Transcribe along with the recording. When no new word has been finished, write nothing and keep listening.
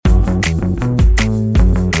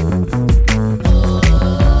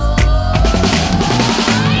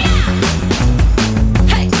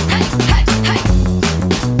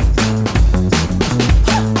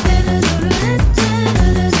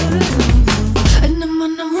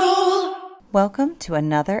Welcome to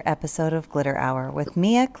another episode of Glitter Hour with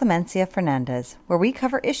Mia Clemencia Fernandez, where we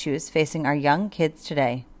cover issues facing our young kids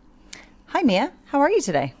today. Hi Mia, how are you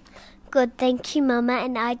today? Good, thank you, Mama.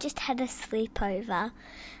 And I just had a sleepover,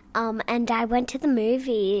 and I went to the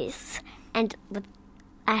movies, and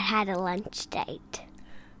I had a lunch date.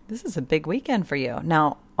 This is a big weekend for you.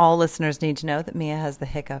 Now, all listeners need to know that Mia has the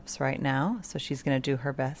hiccups right now, so she's going to do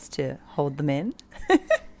her best to hold them in.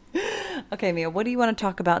 Okay, Mia, what do you want to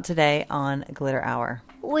talk about today on Glitter Hour?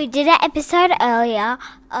 We did an episode earlier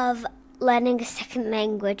of learning a second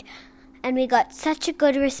language, and we got such a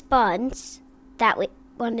good response that we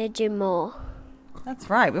want to do more. That's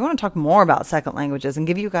right. We want to talk more about second languages and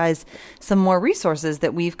give you guys some more resources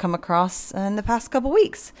that we've come across in the past couple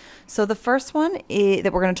weeks. So the first one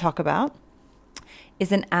that we're going to talk about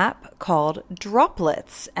is an app called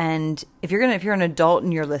Droplets. And if you're an adult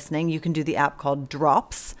and you're listening, you can do the app called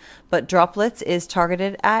Drops. But Droplets is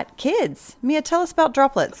targeted at kids. Mia, tell us about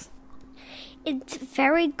Droplets. It's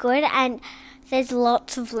very good, and there's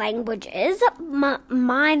lots of languages. My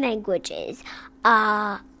languages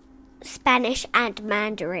are Spanish and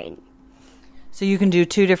Mandarin. So you can do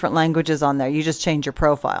 2 different languages on there. You just change your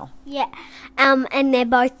profile. Yeah, and they're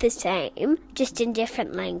both the same, just in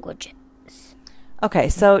different languages. Okay,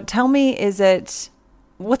 so tell me,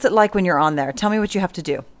 what's it like when you're on there? Tell me what you have to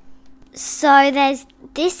do. So there's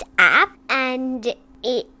this app, and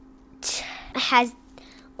it has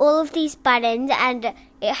all of these buttons, and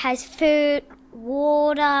it has food,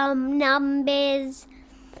 water, numbers,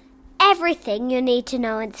 everything you need to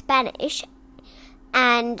know in Spanish,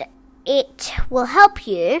 and it will help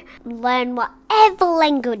you learn whatever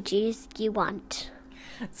languages you want.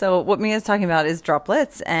 So what Mia's talking about is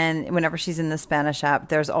Droplets, and whenever she's in the Spanish app,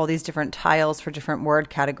 there's all these different tiles for different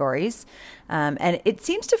word categories, and it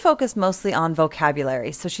seems to focus mostly on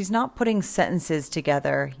vocabulary. So she's not putting sentences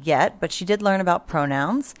together yet, but she did learn about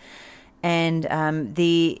pronouns, and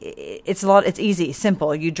it's easy,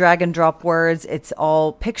 simple. You drag and drop words. It's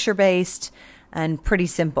all picture based and pretty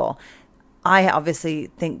simple. I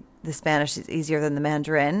obviously think the Spanish is easier than the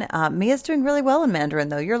Mandarin. Mia's doing really well in Mandarin,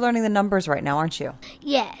 though. You're learning the numbers right now, aren't you?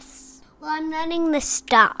 Yes. Well, I'm learning the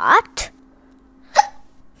start.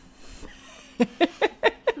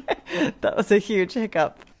 That was a huge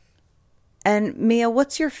hiccup. And Mia,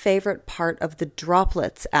 what's your favorite part of the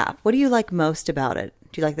Droplets app? What do you like most about it?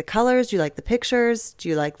 Do you like the colors? Do you like the pictures? Do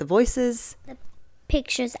you like the voices? The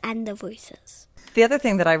pictures and the voices. The other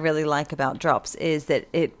thing that I really like about Drops is that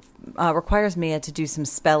it requires Mia to do some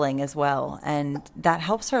spelling as well, and that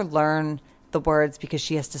helps her learn the words because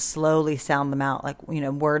she has to slowly sound them out, like,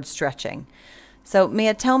 word stretching. So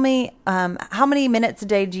Mia, tell me, how many minutes a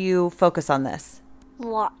day do you focus on this?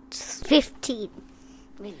 Lots. 15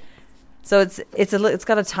 minutes. So it's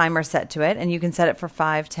got a timer set to it, and you can set it for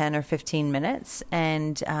 5, 10, or 15 minutes,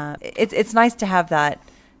 and it's nice to have that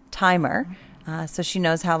timer. So she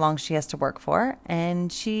knows how long she has to work for, and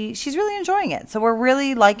she's really enjoying it. So we're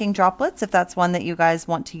really liking Droplets, if that's one that you guys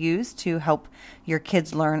want to use to help your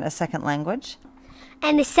kids learn a second language.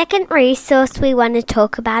 And the second resource we want to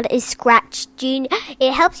talk about is Scratch Junior.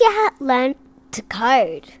 It helps you learn to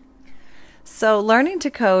code. So learning to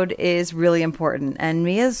code is really important, and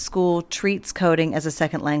Mia's school treats coding as a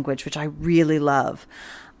second language, which I really love.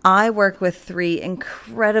 I work with 3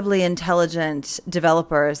 incredibly intelligent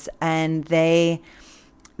developers, and they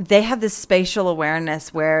have this spatial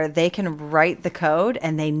awareness where they can write the code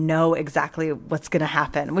and they know exactly what's going to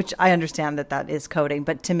happen, which I understand that is coding.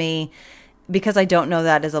 But to me, because I don't know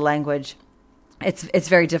that as a language, it's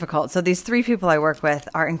very difficult. So these 3 people I work with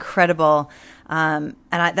are incredible, and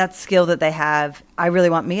that skill that they have, I really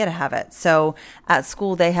want Mia to have it. So at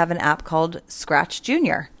school, they have an app called Scratch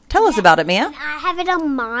Junior. Tell us about it, Mia. I have it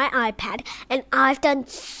on my iPad, and I've done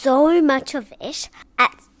so much of it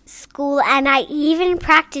at school, and I even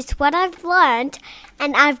practice what I've learned.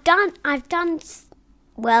 And I've done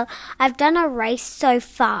a race so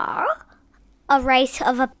far, a race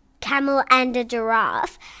of a camel and a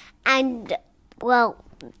giraffe, and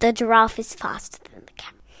the giraffe is faster than the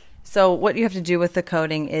camel. So what you have to do with the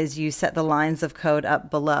coding is you set the lines of code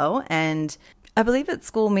up below, and I believe at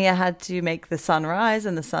school, Mia had to make the sun rise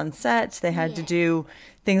and the sun set. They had to do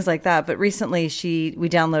things like that. But recently, we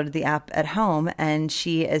downloaded the app at home, and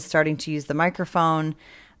she is starting to use the microphone,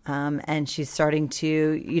 and she's starting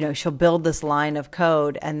to, she'll build this line of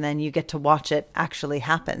code, and then you get to watch it actually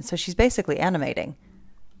happen. So she's basically animating.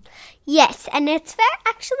 Yes, and it's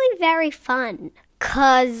actually very fun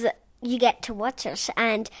because you get to watch it,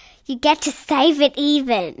 and you get to save it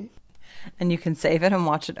even. And you can save it and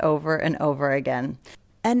watch it over and over again.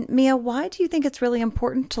 And Mia, why do you think it's really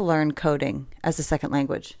important to learn coding as a second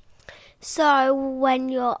language? So when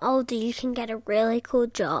you're older, you can get a really cool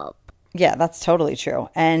job. Yeah, that's totally true.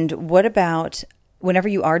 And what about whenever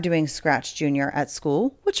you are doing Scratch Junior at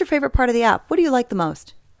school? What's your favorite part of the app? What do you like the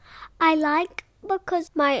most? I like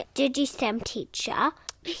because my DigiStem teacher,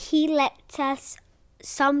 he lets us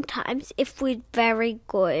sometimes, if we're very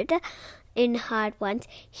good in hard ones,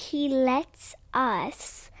 he lets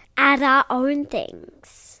us add our own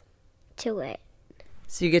things to it.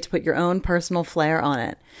 So you get to put your own personal flair on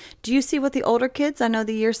it. Do you see what the older kids, I know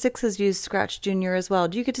the year 6s use Scratch Junior as well.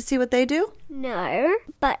 Do you get to see what they do? No,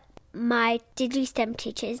 but my DigiStem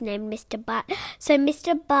teacher is named Mr. Bush. So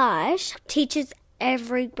Mr. Bush teaches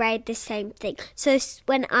every grade the same thing. So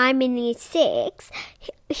when I'm in year 6,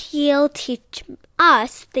 he'll teach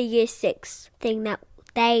us the year 6 thing that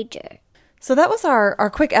they do. So that was our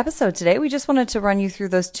quick episode today. We just wanted to run you through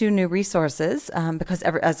those 2 new resources because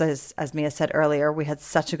as Mia said earlier, we had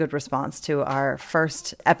such a good response to our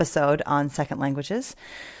first episode on second languages.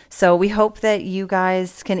 So we hope that you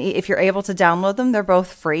guys can, if you're able to download them, they're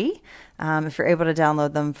both free. If you're able to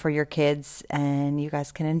download them for your kids and you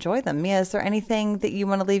guys can enjoy them. Mia, is there anything that you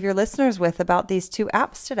want to leave your listeners with about these 2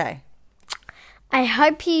 apps today? I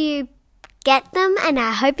hope you get them and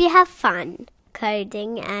I hope you have fun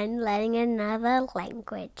coding and learning another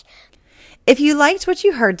language. If you liked what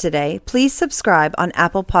you heard today, please subscribe on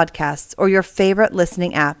Apple Podcasts or your favorite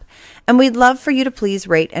listening app, and we'd love for you to please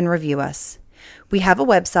rate and review us. We have a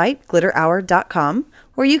website, glitterhour.com,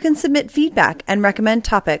 where you can submit feedback and recommend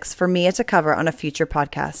topics for Mia to cover on a future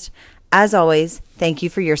podcast. As always, thank you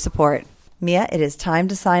for your support. Mia, it is time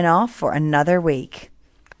to sign off for another week.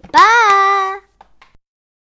 Bye!